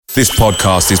This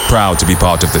podcast is proud to be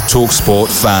part of the TalkSport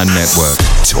Fan Network.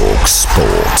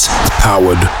 TalkSport.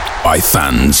 Powered by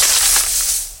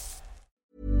fans.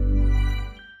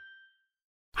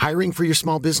 Hiring for your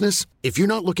small business? If you're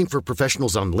not looking for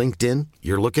professionals on LinkedIn,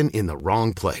 you're looking in the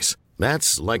wrong place.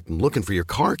 That's like looking for your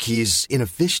car keys in a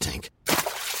fish tank.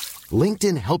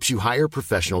 LinkedIn helps you hire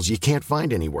professionals you can't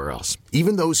find anywhere else,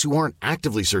 even those who aren't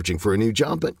actively searching for a new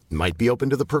job but might be open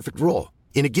to the perfect role.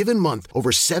 In a given month,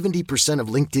 over 70% of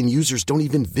LinkedIn users don't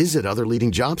even visit other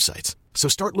leading job sites. So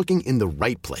start looking in the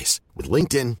right place. With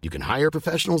LinkedIn, you can hire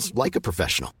professionals like a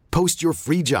professional. Post your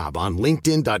free job on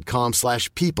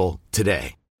linkedin.com/people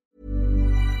today.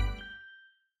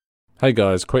 Hey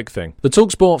guys, quick thing. The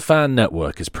TalkSport Fan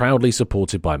Network is proudly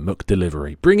supported by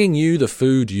McDelivery, bringing you the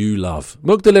food you love.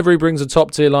 McDelivery brings a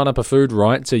top-tier lineup of food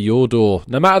right to your door.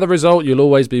 No matter the result, you'll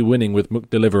always be winning with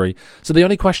McDelivery. So the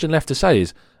only question left to say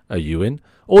is, are you in?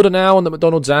 Order now on the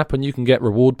McDonald's app and you can get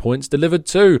reward points delivered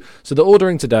too. So the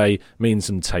ordering today means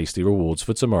some tasty rewards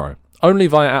for tomorrow. Only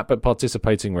via app at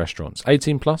participating restaurants.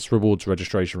 18 plus, rewards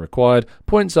registration required.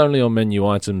 Points only on menu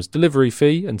items. Delivery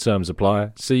fee and terms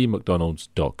apply. See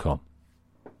mcdonalds.com.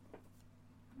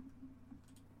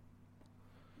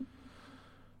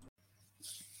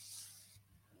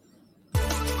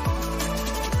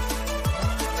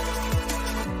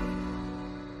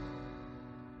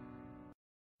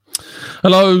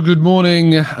 Hello, good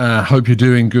morning. Hope you're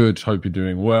doing good. Hope you're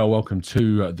doing well. Welcome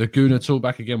to the Gooner Talk.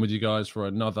 Back again with you guys for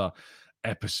another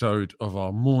episode of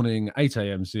our morning 8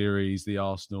 a.m. series, the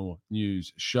Arsenal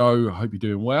News Show. Hope you're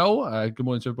doing well. Good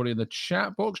morning to everybody in the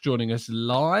chat box joining us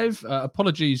live.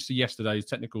 Apologies for yesterday's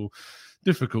technical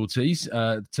difficulties.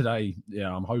 Today,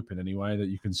 I'm hoping anyway that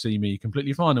you can see me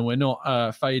completely fine and we're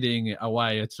not fading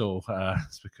away at all.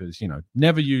 It's because,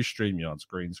 never use StreamYard's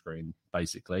green screen,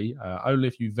 basically. Only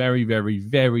if you very, very,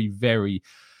 very,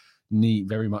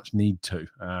 very much need to.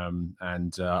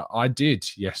 And I did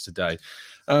yesterday.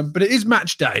 But it is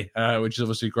match day, which is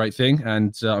obviously a great thing.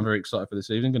 And I'm very excited for this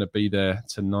evening. Going to be there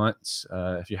tonight.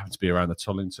 If you happen to be around the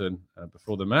Tollington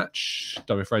before the match,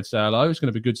 don't be afraid to say hello. It's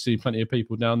going to be good to see plenty of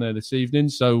people down there this evening.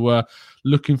 So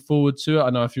looking forward to it. I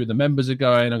know a few of the members are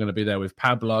going. I'm going to be there with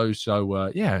Pablo.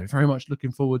 So very much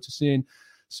looking forward to seeing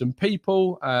some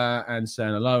people and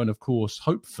saying hello. And of course,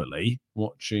 hopefully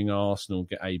watching Arsenal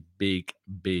get a big,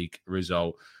 big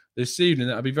result this evening.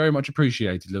 That would be very much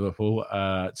appreciated, Liverpool,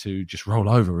 to just roll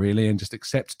over, really, and just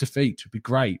accept defeat would be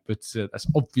great. But that's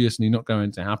obviously not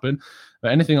going to happen.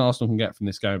 But anything Arsenal can get from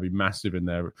this game would be massive in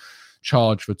their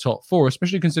charge for top four,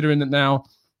 especially considering that now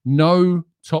no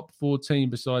top four team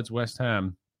besides West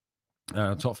Ham,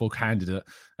 top four candidate,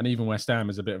 and even West Ham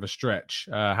is a bit of a stretch,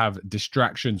 have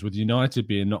distractions with United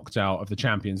being knocked out of the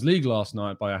Champions League last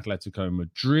night by Atletico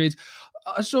Madrid.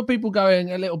 I saw people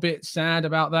going a little bit sad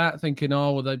about that, thinking,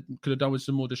 they could have done with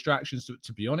some more distractions.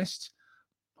 To be honest,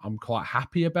 I'm quite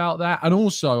happy about that. And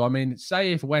also,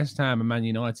 say if West Ham and Man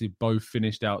United both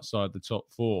finished outside the top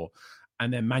four,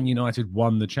 and then Man United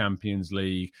won the Champions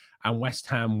League and West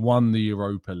Ham won the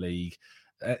Europa League,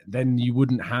 then you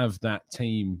wouldn't have that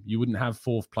team. You wouldn't have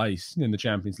fourth place in the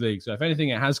Champions League. So if anything,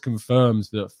 it has confirmed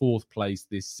that fourth place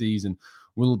this season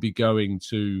will be going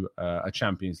to a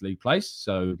Champions League place.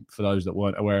 So for those that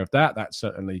weren't aware of that, that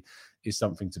certainly is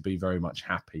something to be very much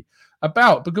happy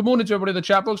about. But good morning to everybody in the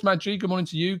chat box. Matt G, good morning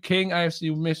to you. King,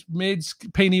 AFC Mids,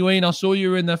 Peeny Ween, I saw you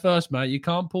were in there first, mate. You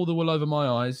can't pull the wool over my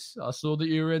eyes. I saw that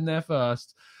you were in there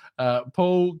first.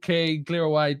 Paul, King, Clear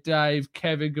Away, Dave,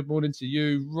 Kevin, good morning to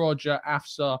you. Roger,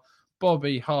 Afsa,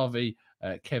 Bobby, Harvey,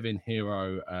 Kevin,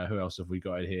 Hero. Who else have we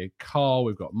got in here? Carl,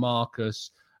 we've got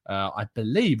Marcus. I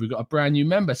believe we've got a brand new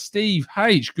member, Steve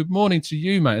H. Good morning to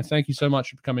you, mate. And thank you so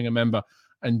much for becoming a member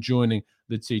and joining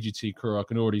the TGT crew. I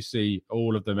can already see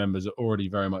all of the members are already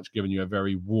very much giving you a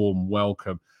very warm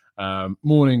welcome.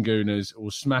 Morning Gooners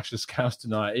will smash the Scouts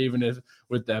tonight, even if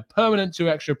with their permanent 2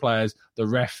 extra players, the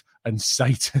ref and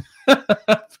Satan.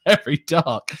 Very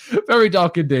dark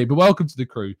indeed. But welcome to the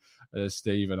crew,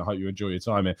 Steve, and I hope you enjoy your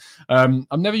time here. I'm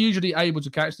never usually able to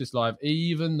catch this live,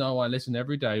 even though I listen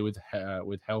every day with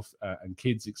health and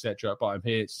kids, etc. But I'm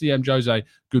here. CM Jose,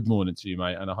 good morning to you,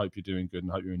 mate, and I hope you're doing good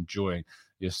and hope you're enjoying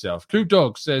yourself. Coop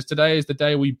Dog says, today is the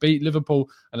day we beat Liverpool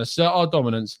and assert our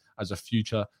dominance as a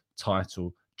future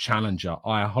title challenger.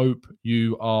 I hope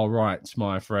you are right,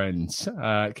 my friends.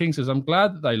 King says, I'm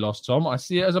glad that they lost, Tom. I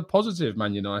see it as a positive,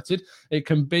 Man United. It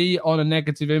can be on a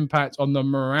negative impact on the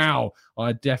morale.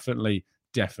 I definitely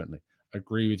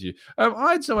agree with you.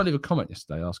 I had someone leave a comment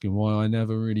yesterday asking why I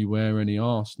never really wear any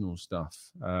Arsenal stuff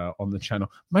on the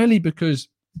channel, mainly because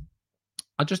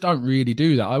I just don't really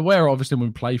do that. I wear it obviously when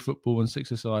we play football and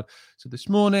six-a-side. So this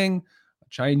morning, I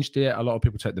changed it. A lot of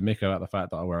people take the mick out of the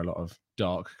fact that I wear a lot of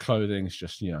dark clothing. It's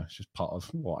just, it's just part of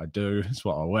what I do. It's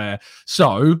what I wear.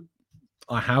 So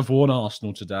I have worn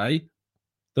Arsenal today.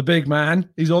 The big man,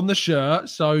 he's on the shirt.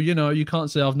 So, you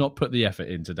can't say I've not put the effort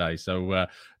in today. So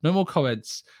no more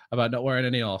comments about not wearing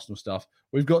any Arsenal stuff.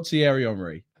 We've got Thierry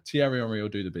Henry. Thierry Henry will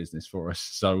do the business for us.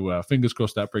 So fingers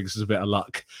crossed that brings us a bit of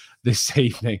luck this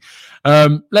evening.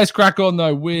 Let's crack on,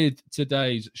 though, with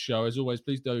today's show. As always,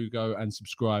 please do go and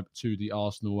subscribe to the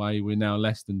Arsenal Way. We're now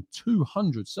less than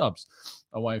 200 subs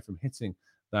away from hitting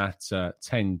that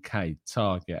 10K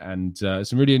target. And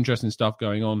some really interesting stuff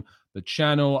going on the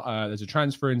channel. There's a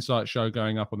Transfer Insight show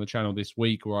going up on the channel this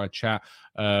week where I chat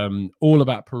all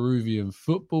about Peruvian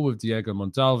football with Diego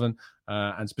Montalvan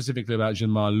and specifically about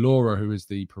Gilmar Laura, who is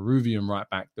the Peruvian right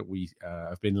back that we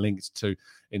have been linked to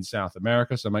in South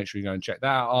America. So make sure you go and check that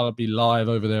out. I'll be live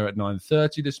over there at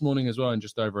 9:30 this morning as well in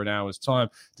just over an hour's time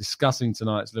discussing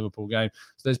tonight's Liverpool game.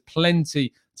 So there's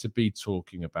plenty to be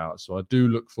talking about. So I do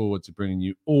look forward to bringing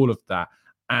you all of that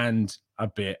and a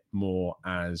bit more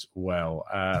as well.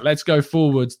 Let's go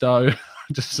forwards, though.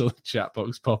 Just saw the chat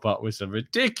box pop up with some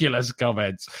ridiculous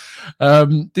comments.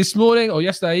 This morning, or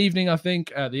yesterday evening, I think,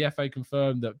 the FA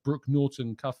confirmed that Brooke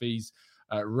Norton-Cuffy's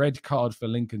red card for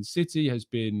Lincoln City has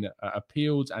been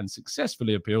appealed and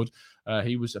successfully appealed.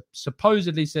 He was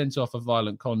supposedly sent off for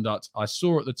violent conduct. I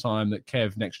saw at the time that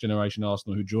Kev, Next Generation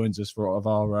Arsenal, who joins us for all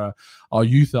of our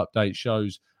youth update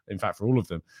shows, in fact, for all of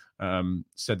them,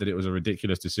 said that it was a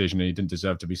ridiculous decision and he didn't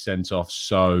deserve to be sent off.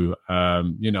 So,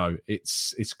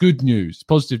 it's good news,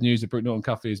 positive news that Brooke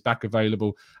Norton-Cuffy is back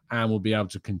available and will be able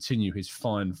to continue his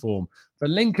fine form for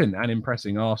Lincoln and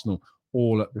impressing Arsenal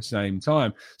all at the same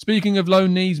time. Speaking of low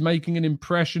knees making an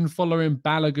impression, following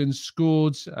Balogun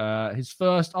scored his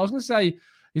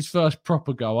first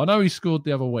proper goal. I know he scored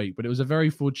the other week, but it was a very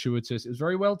fortuitous. It was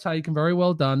very well taken, very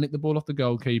well done. Nicked the ball off the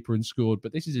goalkeeper and scored.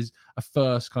 But this is a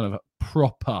first kind of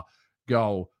proper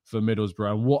goal for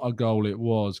Middlesbrough. And what a goal it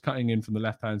was, cutting in from the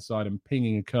left-hand side and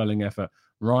pinging a curling effort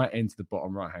right into the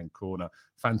bottom right-hand corner.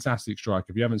 Fantastic strike.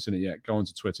 If you haven't seen it yet, go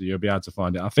onto Twitter. You'll be able to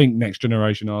find it. I think Next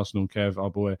Generation Arsenal, Kev, our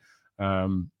boy,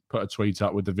 put a tweet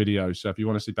up with the video. So if you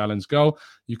want to see Balogun's goal,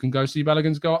 you can go see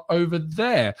Balogun's goal over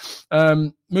there.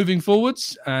 Moving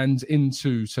forwards and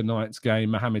into tonight's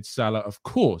game, Mohamed Salah, of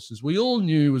course, as we all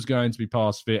knew, was going to be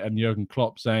past fit, and Jurgen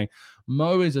Klopp saying,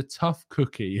 Mo is a tough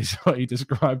cookie, is what he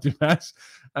described him as.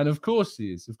 And of course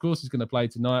he is. Of course he's going to play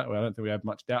tonight. Well, I don't think we have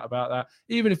much doubt about that.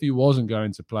 Even if he wasn't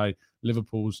going to play,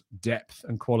 Liverpool's depth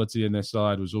and quality in their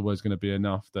side was always going to be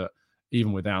enough that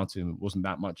even without him, it wasn't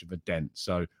that much of a dent.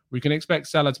 So we can expect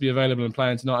Salah to be available and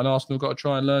playing tonight, and Arsenal got to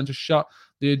try and learn to shut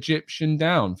the Egyptian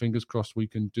down. Fingers crossed we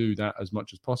can do that as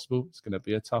much as possible. It's going to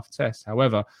be a tough test.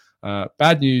 However,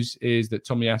 bad news is that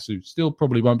Tomiyasu still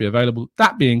probably won't be available.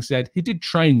 That being said, he did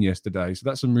train yesterday, so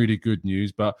that's some really good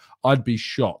news, but I'd be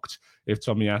shocked if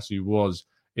Tomiyasu was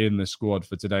in the squad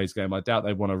for today's game. I doubt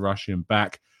they want to rush him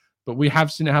back. But we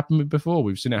have seen it happen before.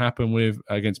 We've seen it happen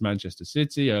against Manchester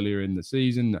City earlier in the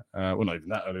season. Well, not even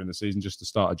that earlier in the season, just the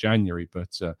start of January.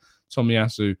 But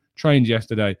Tomiyasu trained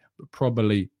yesterday, but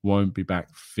probably won't be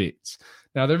back fit.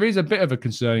 Now, there is a bit of a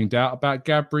concerning doubt about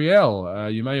Gabriel.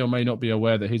 You may or may not be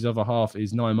aware that his other half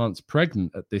is 9 months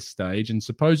pregnant at this stage and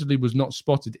supposedly was not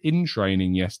spotted in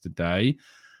training yesterday.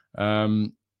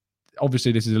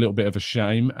 Obviously, this is a little bit of a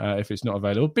shame if it's not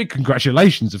available. Big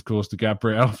congratulations, of course, to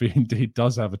Gabriel if he indeed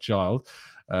does have a child,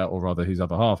 or rather his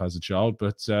other half has a child.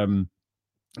 But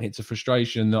it's a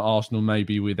frustration that Arsenal may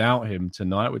be without him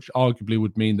tonight, which arguably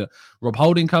would mean that Rob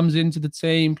Holding comes into the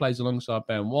team, plays alongside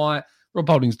Ben White. Rob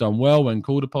Holding's done well when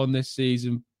called upon this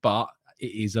season, but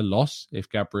it is a loss if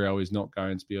Gabriel is not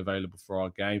going to be available for our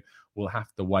game. We'll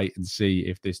have to wait and see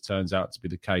if this turns out to be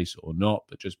the case or not.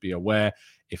 But just be aware,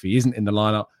 if he isn't in the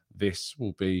lineup, this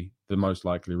will be the most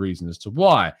likely reason as to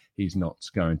why he's not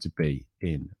going to be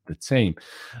in the team.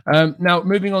 Now,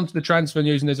 moving on to the transfer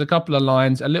news, and there's a couple of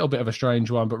lines, a little bit of a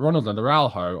strange one, but Ronald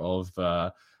Araujo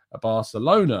of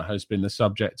Barcelona has been the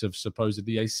subject of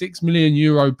supposedly a €6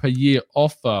 million per year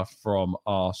offer from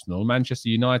Arsenal. Manchester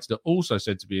United are also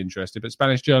said to be interested, but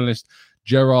Spanish journalist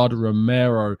Gerard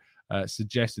Romero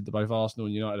suggested that both Arsenal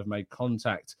and United have made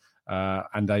contact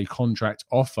and a contract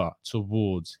offer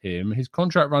towards him. His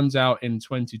contract runs out in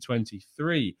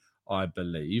 2023, I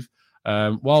believe.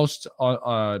 Whilst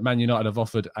Man United have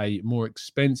offered a more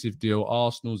expensive deal,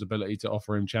 Arsenal's ability to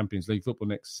offer him Champions League football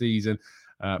next season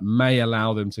may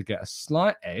allow them to get a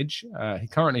slight edge. He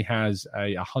currently has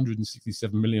a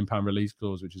 £167 million release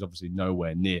clause, which is obviously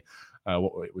nowhere near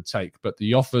what it would take. But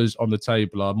the offers on the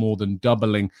table are more than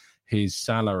doubling his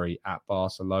salary at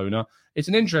Barcelona. It's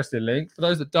an interesting link. For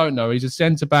those that don't know, he's a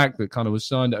centre-back that kind of was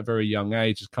signed at a very young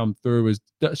age, has come through, has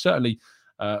certainly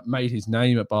made his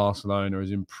name at Barcelona,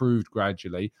 has improved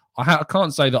gradually. I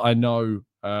can't say that I know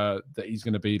that he's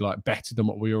going to be like better than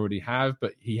what we already have,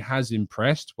 but he has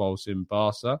impressed whilst in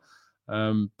Barca.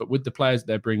 But with the players that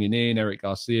they're bringing in, Eric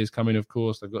Garcia's coming, of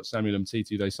course. They've got Samuel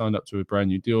Umtiti. They signed up to a brand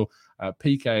new deal.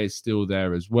 Piqué is still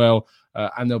there as well.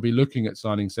 And they'll be looking at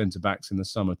signing centre-backs in the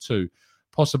summer too.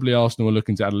 Possibly Arsenal are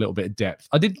looking to add a little bit of depth.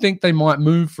 I did think they might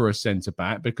move for a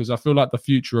centre-back because I feel like the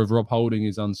future of Rob Holding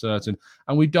is uncertain.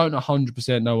 And we don't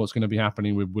 100% know what's going to be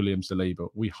happening with William Saliba.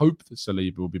 We hope that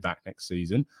Saliba will be back next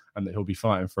season and that he'll be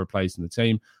fighting for a place in the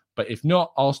team. But if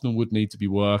not, Arsenal would need to be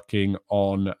working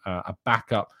on a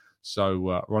backup.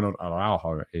 So Ronald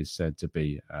Araujo is said to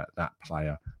be that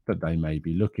player that they may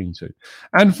be looking to.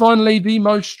 And finally, the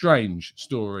most strange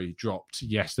story dropped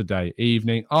yesterday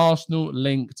evening. Arsenal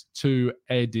linked to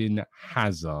Eden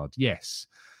Hazard. Yes,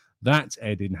 that's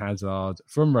Eden Hazard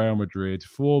from Real Madrid,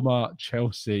 former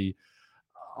Chelsea.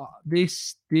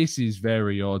 This is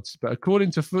very odd. But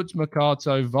according to Foot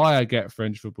Mercato via Get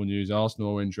French Football News,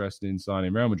 Arsenal are interested in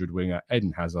signing Real Madrid winger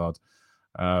Eden Hazard.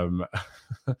 I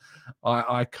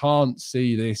can't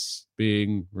see this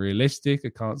being realistic.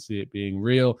 I can't see it being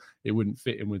real. It wouldn't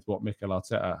fit in with what Mikel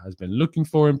Arteta has been looking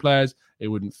for in players. It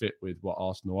wouldn't fit with what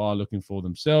Arsenal are looking for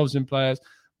themselves in players.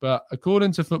 But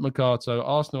according to Foot Mercato,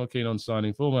 Arsenal are keen on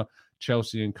signing former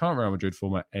Chelsea and current Real Madrid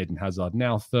former Eden Hazard,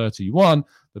 now 31.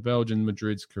 The Belgian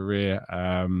Madrid's career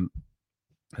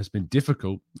has been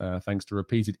difficult thanks to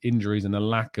repeated injuries and a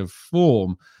lack of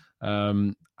form.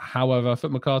 However,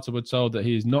 Foot Mercato were told that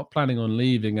he is not planning on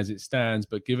leaving as it stands,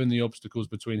 but given the obstacles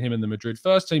between him and the Madrid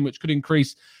first team, which could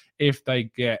increase if they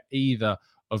get either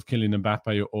of Kylian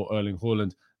Mbappe or Erling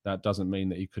Haaland, that doesn't mean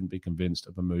that he couldn't be convinced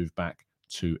of a move back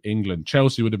to England.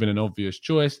 Chelsea would have been an obvious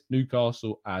choice,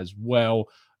 Newcastle as well.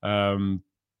 But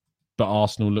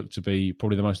Arsenal looked to be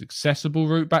probably the most accessible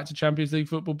route back to Champions League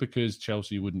football because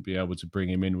Chelsea wouldn't be able to bring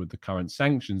him in with the current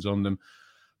sanctions on them.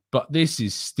 But this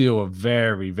is still a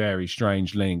very, very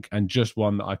strange link and just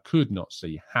one that I could not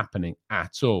see happening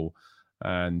at all.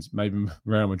 And maybe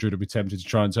Real Madrid will be tempted to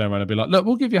try and turn around and be like, look,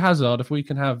 we'll give you Hazard if we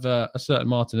can have a certain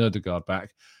Martin Odegaard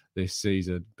back this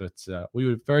season. But we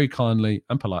would very kindly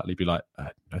and politely be like,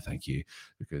 no, thank you,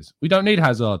 because we don't need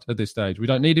Hazard at this stage. We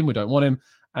don't need him. We don't want him.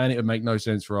 And it would make no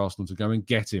sense for Arsenal to go and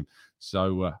get him.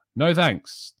 So no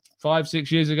thanks.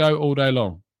 5-6 years ago, all day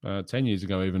long. 10 years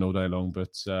ago, even all day long,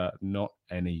 but not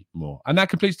anymore. And that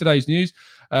completes today's news.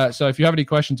 So if you have any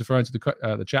questions to throw into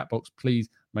the chat box, please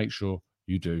make sure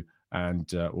you do. And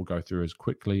we'll go through as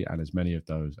quickly and as many of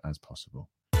those as possible.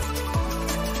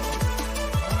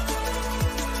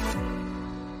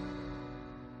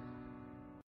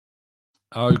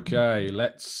 Okay,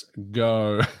 let's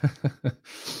go.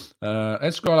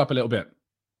 Let's scroll up a little bit.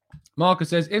 Marcus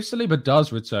says, if Saliba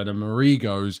does return and Marie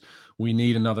goes, we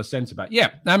need another centre-back. Yeah,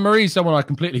 and Marie's someone I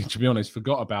completely, to be honest,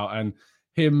 forgot about. And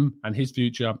him and his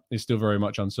future is still very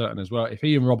much uncertain as well. If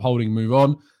he and Rob Holding move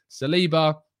on,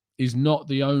 Saliba is not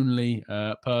the only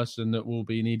person that will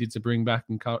be needed to bring back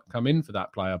and come in for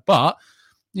that player. But,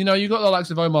 you know, you've got the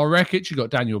likes of Omar Rekic, you've got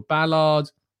Daniel Ballard,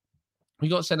 we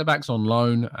got centre-backs on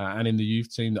loan and in the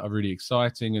youth team that are really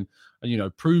exciting and you know,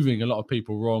 proving a lot of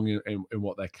people wrong in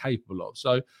what they're capable of.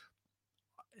 So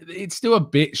it's still a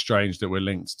bit strange that we're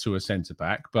linked to a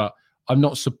centre-back, but I'm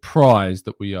not surprised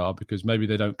that we are because maybe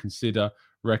they don't consider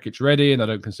Rekic ready and they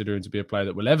don't consider him to be a player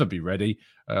that will ever be ready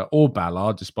or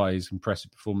Ballard, despite his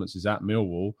impressive performances at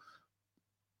Millwall.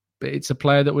 But it's a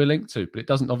player that we're linked to. But it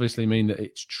doesn't obviously mean that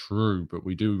it's true. But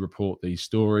we do report these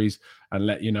stories and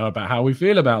let you know about how we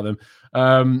feel about them.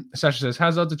 Sasha says,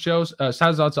 Hazard to Chelsea,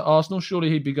 Hazard to Arsenal. Surely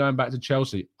he'd be going back to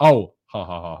Chelsea. Oh, ha,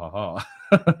 ha, ha, ha,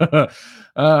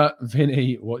 ha.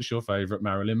 Vinny, what's your favourite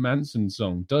Marilyn Manson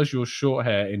song? Does your short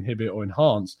hair inhibit or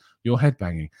enhance your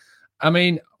headbanging? I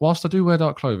mean, whilst I do wear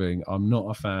dark clothing, I'm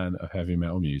not a fan of heavy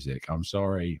metal music. I'm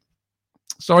sorry.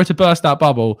 Sorry to burst that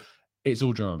bubble. It's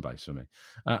all drum and bass for me.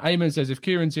 Eamon says, if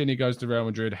Kieran Tierney goes to Real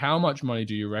Madrid, how much money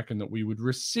do you reckon that we would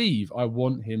receive? I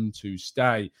want him to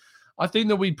stay. I think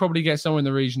that we'd probably get somewhere in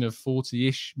the region of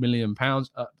 40-ish million pounds.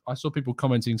 I saw people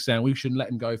commenting saying we shouldn't let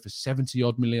him go for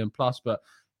 70-odd million plus, but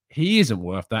he isn't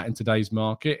worth that in today's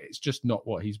market. It's just not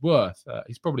what he's worth.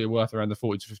 He's probably worth around the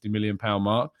 40 to 50 million pound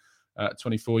mark.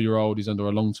 24-year-old, he's under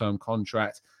a long-term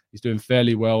contract. He's doing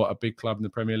fairly well at a big club in the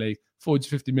Premier League. 40 to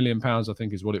 50 million pounds, I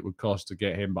think, is what it would cost to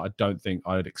get him. But I don't think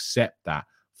I would accept that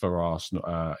for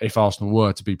Arsenal if Arsenal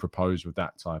were to be proposed with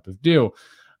that type of deal.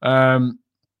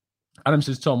 Adam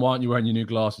says, Tom, why aren't you wearing your new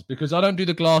glasses? Because I don't do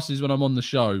the glasses when I'm on the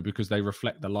show because they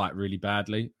reflect the light really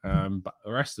badly. But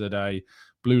the rest of the day,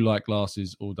 blue light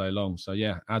glasses all day long. So,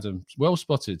 yeah, Adam, well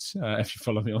spotted if you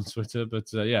follow me on Twitter.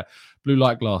 But, yeah, blue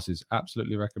light glasses,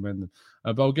 absolutely recommend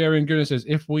them. Bulgarian Gunnar says,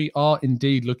 if we are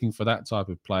indeed looking for that type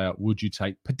of player, would you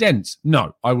take Podence?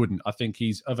 No, I wouldn't. I think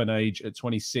he's of an age at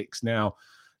 26 now,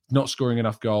 not scoring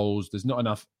enough goals. There's not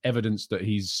enough evidence that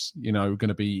he's, going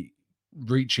to be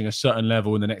reaching a certain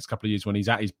level in the next couple of years when he's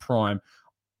at his prime.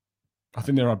 I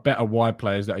think there are better wide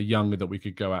players that are younger that we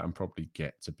could go out and probably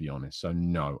get, to be honest. So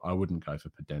no, I wouldn't go for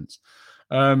Podence.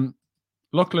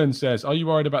 Lachlan says, are you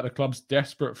worried about the club's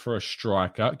desperate for a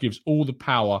striker? It gives all the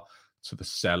power to the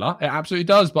seller. It absolutely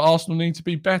does, but Arsenal need to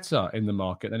be better in the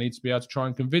market. They need to be able to try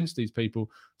and convince these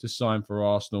people to sign for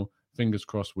Arsenal. Fingers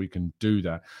crossed we can do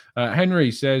that.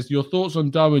 Henry says, your thoughts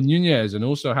on Darwin Nunez and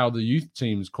also how the youth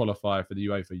teams qualify for the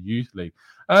UEFA Youth League.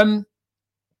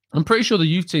 I'm pretty sure the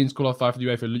youth teams qualify for the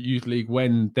UEFA Youth League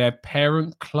when their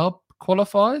parent club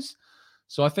qualifies.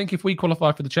 So I think if we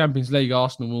qualify for the Champions League,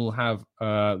 Arsenal will have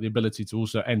the ability to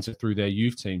also enter through their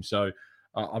youth team. So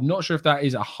I'm not sure if that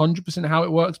is 100% how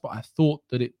it works, but I thought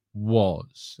that it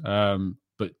was.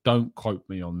 But don't quote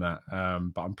me on that.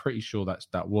 But I'm pretty sure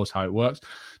that was how it works.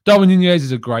 Darwin Nunez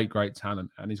is a great, great talent,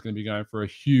 and he's going to be going for a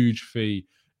huge fee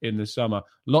in the summer.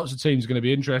 Lots of teams are going to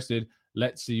be interested.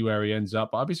 Let's see where he ends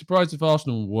up. But I'd be surprised if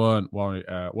Arsenal weren't one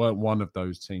of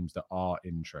those teams that are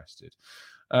interested.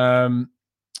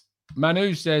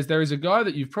 Manu says, there is a guy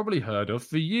that you've probably heard of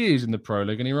for years in the Pro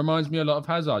League, and he reminds me a lot of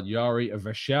Hazard, Yari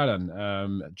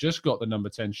Vesharan. Just got the number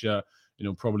 10 shirt, and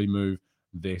he'll probably move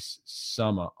this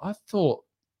summer. I thought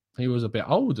he was a bit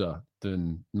older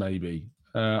than maybe,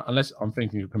 unless I'm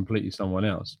thinking of completely someone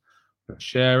else.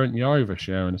 Yari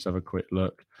Vesharan, let's have a quick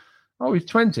look. Oh, he's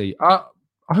 20.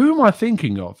 Who am I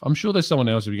thinking of? I'm sure there's someone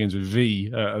else who begins with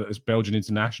V, as Belgian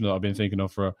international that I've been thinking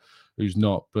of for who's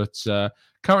not. But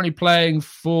currently playing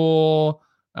for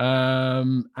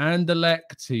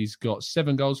Anderlecht. He's got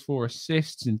 7 goals, 4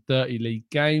 assists in 30 league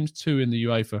games, 2 in the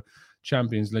UEFA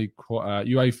Champions League,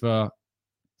 UEFA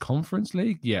Conference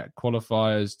League. Yeah,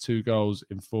 qualifiers, 2 goals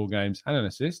in 4 games and an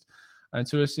assist, and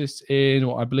 2 assists in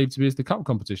what I believe to be is the cup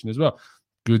competition as well.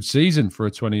 Good season for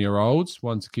a 20-year-old,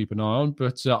 one to keep an eye on.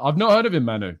 But I've not heard of him,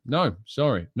 Manu. No,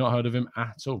 sorry, not heard of him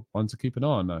at all. One to keep an eye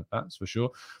on, no, that's for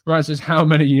sure. Ryan says, how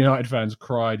many United fans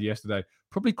cried yesterday?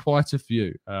 Probably quite a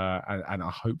few, and I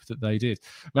hope that they did.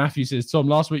 Matthew says, Tom,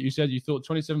 last week you said you thought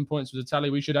 27 points was a tally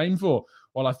we should aim for,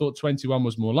 while I thought 21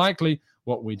 was more likely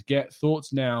what we'd get.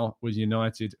 Thoughts now with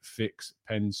United fix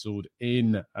penciled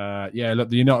in. Yeah, look,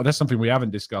 that's something we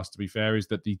haven't discussed, to be fair, is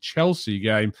that the Chelsea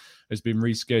game has been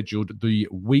rescheduled the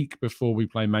week before we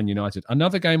play Man United.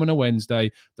 Another game on a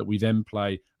Wednesday that we then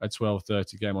play a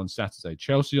 12:30 game on Saturday.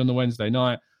 Chelsea on the Wednesday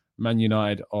night, Man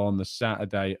United on the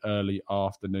Saturday early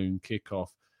afternoon kickoff.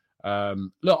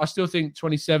 Look, I still think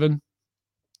 27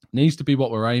 needs to be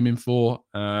what we're aiming for.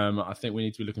 I think we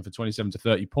need to be looking for 27 to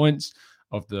 30 points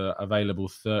of the available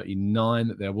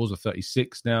 39. There was a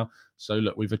 36 now. So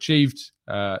look, we've achieved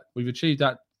that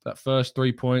first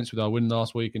 3 points with our win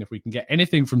last week, and if we can get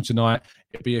anything from tonight,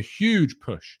 it'd be a huge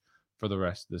push for the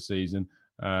rest of the season.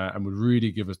 And would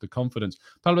really give us the confidence.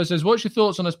 Pablo says, what's your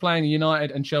thoughts on us playing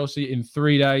United and Chelsea in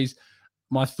 3 days?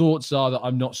 My thoughts are that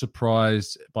I'm not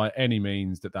surprised by any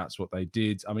means that that's what they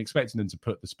did. I'm expecting them to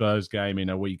put the Spurs game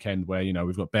in a weekend where,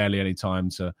 we've got barely any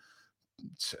time to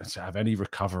have any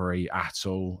recovery at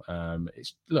all.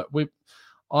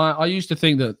 I used to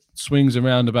think that swings and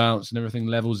roundabouts and everything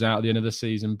levels out at the end of the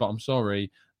season, but I'm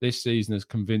sorry. This season has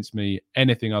convinced me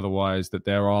anything otherwise that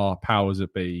there are powers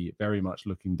that be very much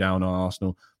looking down on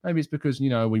Arsenal. Maybe it's because,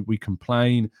 we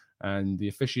complain and the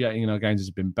officiating in our games has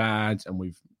been bad, and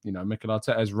we've, Mikel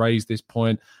Arteta has raised this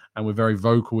point and we're very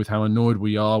vocal with how annoyed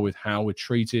we are with how we're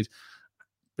treated.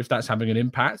 If that's having an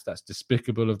impact, that's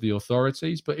despicable of the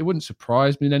authorities, but it wouldn't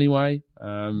surprise me in any way.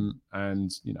 I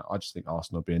just think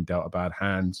Arsenal are being dealt a bad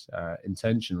hand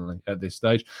intentionally at this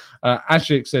stage.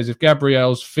 Ashik says, if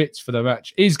Gabriel's fit for the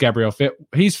match, is Gabriel fit?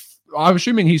 I'm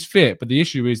assuming he's fit, but the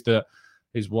issue is that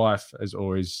his wife,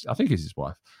 I think it's his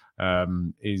wife,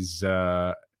 is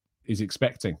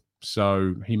expecting.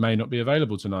 So he may not be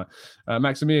available tonight.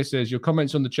 Maximia says, your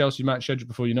comments on the Chelsea match scheduled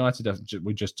before United,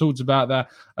 we just talked about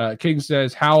that. King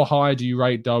says, how high do you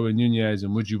rate Darwin Nunez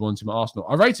and would you want him at Arsenal?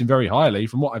 I rate him very highly.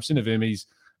 From what I've seen of him, he's,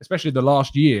 especially the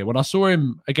last year, when I saw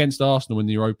him against Arsenal in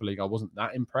the Europa League, I wasn't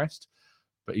that impressed.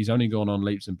 But he's only gone on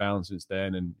leaps and bounds since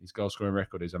then, and his goal-scoring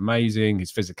record is amazing.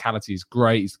 His physicality is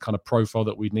great. He's the kind of profile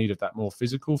that we need of that more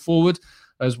physical forward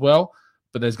as well.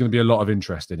 but there's going to be a lot of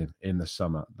interest in him in the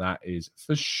summer. That is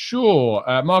for sure.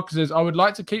 Marcus says, I would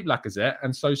like to keep Lacazette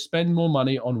and so spend more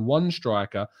money on one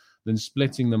striker than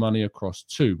splitting the money across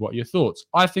two. What are your thoughts?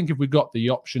 I think if we got the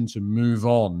option to move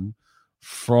on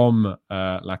from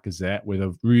Lacazette with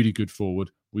a really good forward,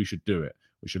 we should do it.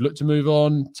 We should look to move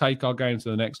on, take our game to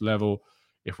the next level.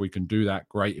 If we can do that,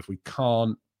 great. If we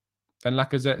can't, then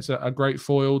Lacazette's a great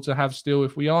foil to have still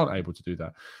if we aren't able to do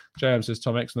that. JM says,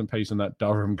 Tom, excellent piece on that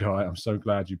Durham guy. I'm so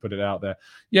glad you put it out there.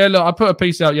 Yeah, look, I put a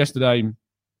piece out yesterday.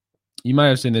 You may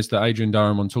have seen this, that Adrian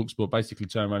Durham on TalkSport basically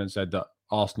turned around and said that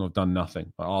Arsenal have done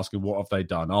nothing. Like asking, what have they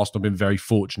done? Arsenal have been very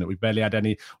fortunate. We've barely had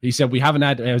any. He said, we haven't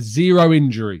had zero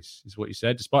injuries, is what he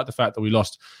said, despite the fact that we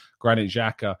lost Granit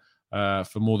Xhaka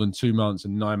for more than 2 months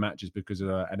and 9 matches because of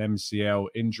an MCL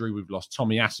injury. We've lost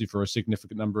Tommy Asu for a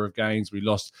significant number of games. We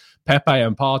lost Pepe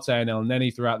and Partey and El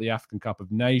Neni throughout the African Cup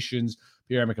of Nations.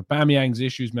 Pierre-Emerick Aubameyang's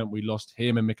issues meant we lost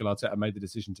him, and Mikel Arteta made the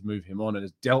decision to move him on and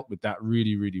has dealt with that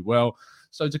really, really well.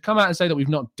 So to come out and say that we've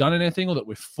not done anything or that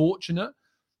we're fortunate,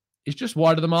 it's just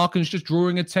wide of the mark and it's just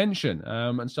drawing attention.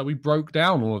 And so we broke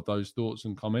down all of those thoughts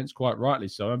and comments, quite rightly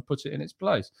so, and put it in its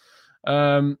place.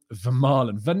 Vermaelen,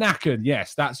 Vanaken,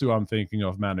 yes, that's who I'm thinking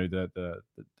of, Manu.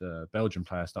 The Belgian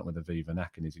player starting with a V.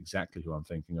 Vanaken is exactly who I'm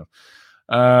thinking of.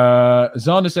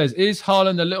 Zana says, is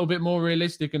Haaland a little bit more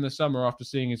realistic in the summer after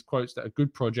seeing his quotes that a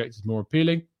good project is more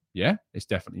appealing? Yeah, it's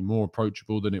definitely more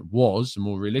approachable than it was,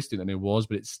 more realistic than it was,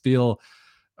 but it's still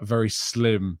a very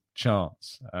slim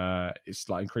chance. It's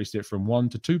like increased it from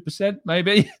 1% to 2%,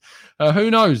 maybe. Who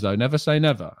knows, though? Never say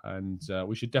never. And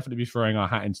we should definitely be throwing our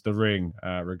hat into the ring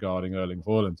regarding Erling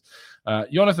Haaland.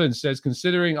 Jonathan says,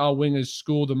 considering our wingers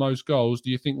score the most goals,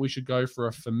 do you think we should go for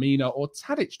a Firmino or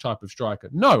Tadic type of striker?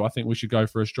 No, I think we should go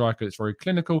for a striker that's very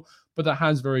clinical, but that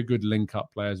has very good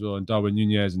link-up play as well. And Darwin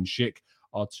Nunez and Schick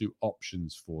are two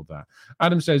options for that.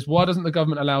 Adam says, why doesn't the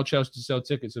government allow Chelsea to sell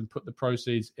tickets and put the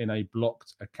proceeds in a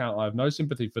blocked account? I have no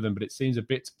sympathy for them, but it seems a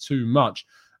bit too much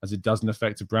as it doesn't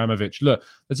affect Abramovich. Look,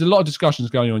 there's a lot of discussions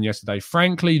going on yesterday.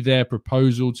 Frankly, their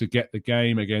proposal to get the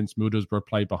game against Middlesbrough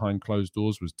played behind closed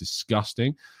doors was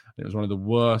disgusting. It was one of the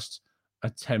worst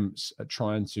attempts at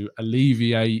trying to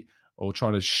alleviate or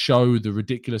trying to show the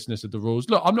ridiculousness of the rules.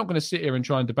 Look, I'm not going to sit here and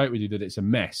try and debate with you that it's a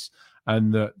mess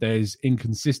and that there's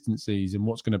inconsistencies in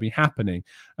what's going to be happening.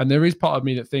 And there is part of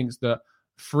me that thinks that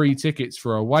free tickets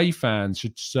for away fans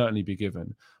should certainly be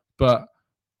given. But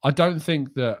I don't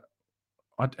think that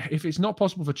if it's not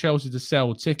possible for Chelsea to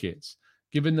sell tickets,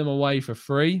 giving them away for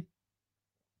free,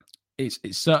 it's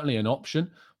certainly an option.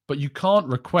 But you can't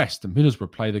request that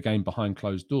Middlesbrough play the game behind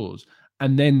closed doors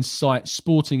and then cite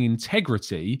sporting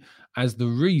integrity as the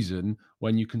reason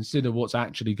when you consider what's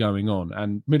actually going on.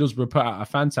 And Middlesbrough put out a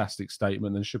fantastic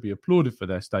statement and should be applauded for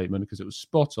their statement because it was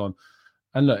spot on.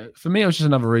 And look, for me, it was just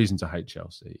another reason to hate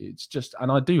Chelsea. It's just,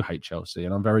 and I do hate Chelsea,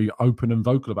 and I'm very open and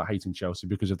vocal about hating Chelsea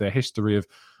because of their history of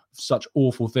such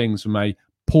awful things from a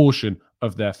portion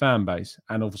of their fan base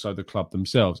and also the club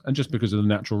themselves, and just because of the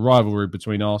natural rivalry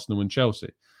between Arsenal and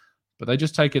Chelsea. But they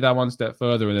just take it that one step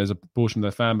further, and there's a portion of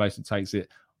their fan base that takes it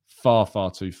far,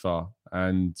 far too far.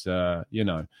 And,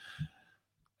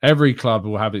 every club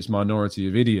will have its minority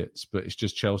of idiots, but it's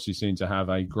just Chelsea seem to have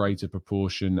a greater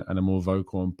proportion and a more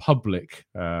vocal and public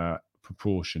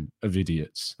proportion of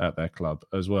idiots at their club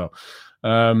as well.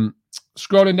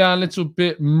 Scrolling down a little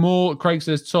bit more, Craig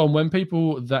says, Tom, when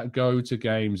people that go to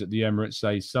games at the Emirates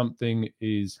say something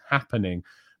is happening,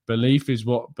 belief is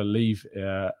what believe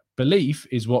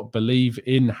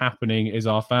in happening is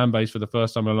our fan base for the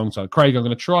first time in a long time. Craig, I'm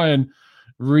going to try and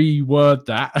reword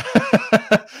that.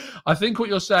 I think what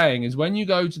you're saying is when you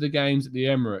go to the games at the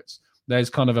Emirates,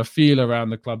 there's kind of a feel around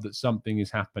the club that something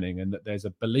is happening and that there's a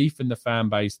belief in the fan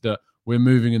base that we're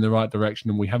moving in the right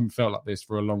direction and we haven't felt like this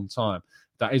for a long time.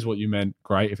 That is what you meant.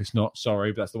 Great. If it's not,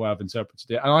 sorry, but that's the way I've interpreted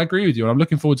it. And I agree with you. And I'm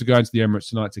looking forward to going to the Emirates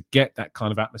tonight to get that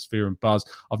kind of atmosphere and buzz.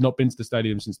 I've not been to the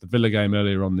stadium since the Villa game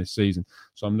earlier on this season.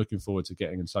 So I'm looking forward to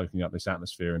getting and soaking up this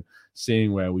atmosphere and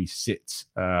seeing where we sit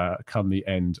come the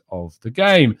end of the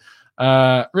game.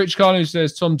 Rich Carnage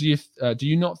says, Tom, do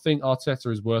you not think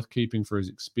Arteta is worth keeping for his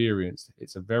experience?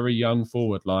 It's a very young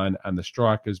forward line and the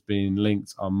strikers being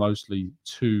linked are mostly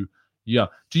too young.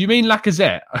 Do you mean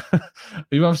Lacazette?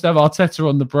 You must have Arteta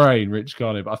on the brain, Rich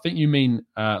Carnage. But I think you mean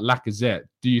Lacazette.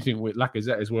 Do you think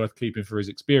Lacazette is worth keeping for his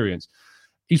experience?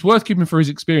 He's worth keeping for his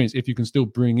experience if you can still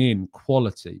bring in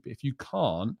quality. But if you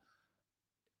can't,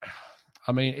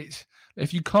 I mean,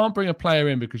 if you can't bring a player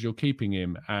in because you're keeping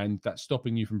him and that's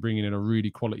stopping you from bringing in a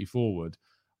really quality forward,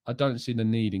 I don't see the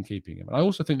need in keeping him. And I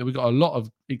also think that we've got a lot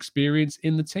of experience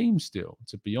in the team still,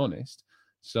 to be honest.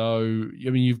 So, I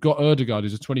mean, you've got Ødegaard,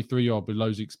 who's a 23-year-old with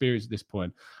loads of experience at this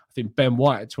point. I think Ben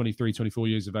White, at 23, 24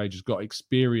 years of age, has got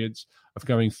experience of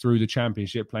going through the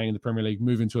Championship, playing in the Premier League,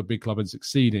 moving to a big club and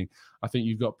succeeding. I think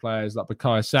you've got players like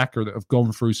Bukayo Saka that have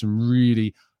gone through some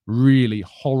really, really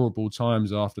horrible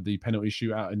times after the penalty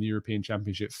shootout in the European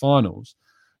Championship finals.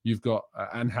 You've got,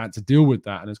 and had to deal with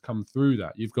that and has come through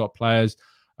that. You've got players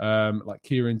like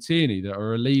Kieran Tierney that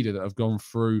are a leader that have gone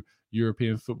through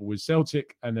European football with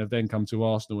Celtic and have then come to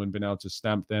Arsenal and been able to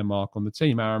stamp their mark on the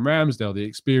team. Aaron Ramsdale, the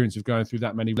experience of going through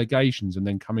that many relegations and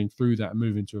then coming through that and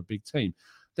moving to a big team.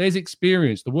 There's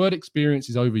experience. The word experience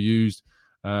is overused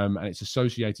and it's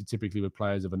associated typically with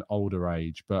players of an older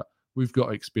age, but we've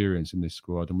got experience in this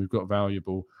squad and we've got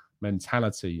valuable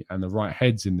mentality and the right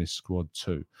heads in this squad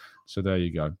too. So there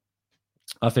you go.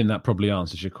 I think that probably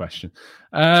answers your question.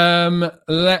 I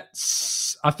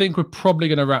think we're probably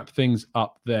going to wrap things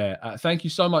up there. Thank you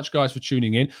so much, guys, for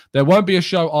tuning in. There won't be a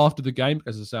show after the game,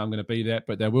 because as I say, I'm going to be there,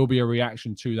 but there will be a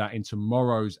reaction to that in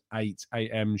tomorrow's 8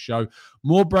 a.m. show.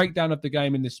 More breakdown of the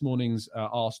game in this morning's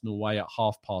Arsenal way at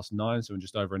 9:30, so in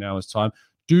just over an hour's time.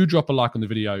 Do drop a like on the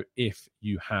video if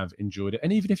you have enjoyed it,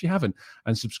 and even if you haven't,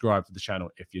 and subscribe to the channel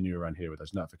if you're new around here with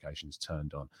those notifications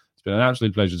turned on. It's been an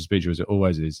absolute pleasure to speak to you, as it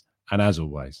always is, and as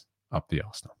always, up the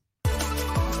Arsenal.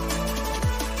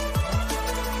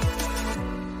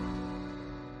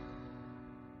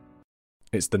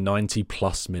 It's the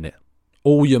 90-plus minute.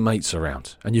 All your mates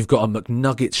around, and you've got a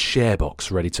McNuggets share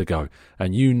box ready to go,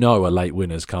 and you know a late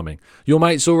winner's coming. Your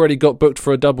mate's already got booked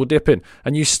for a double dipping,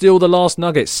 and you steal the last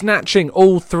nugget, snatching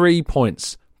all 3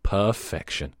 points.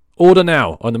 Perfection. Order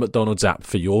now on the McDonald's app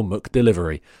for your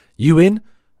McDelivery. You in?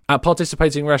 At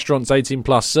participating restaurants, 18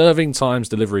 plus, serving times,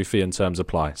 delivery fee and terms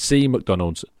apply. See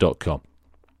mcdonalds.com.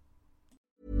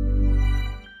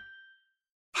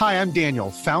 Hi, I'm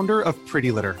Daniel, founder of Pretty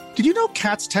Litter. Did you know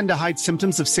cats tend to hide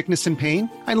symptoms of sickness and pain?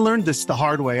 I learned this the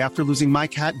hard way after losing my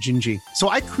cat, Gingy. So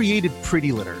I created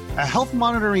Pretty Litter, a health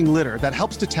monitoring litter that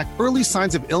helps detect early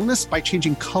signs of illness by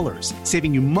changing colors,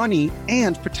 saving you money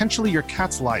and potentially your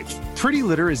cat's life. Pretty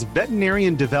Litter is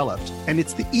veterinarian developed, and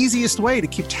it's the easiest way to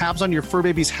keep tabs on your fur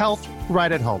baby's health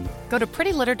right at home. Go to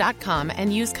prettylitter.com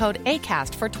and use code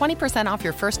ACAST for 20% off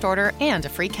your first order and a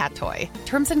free cat toy.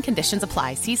 Terms and conditions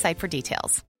apply. See site for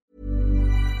details.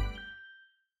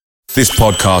 This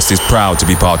podcast is proud to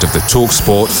be part of the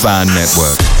TalkSport Fan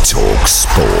Network.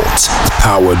 TalkSport.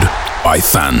 Powered by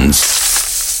fans.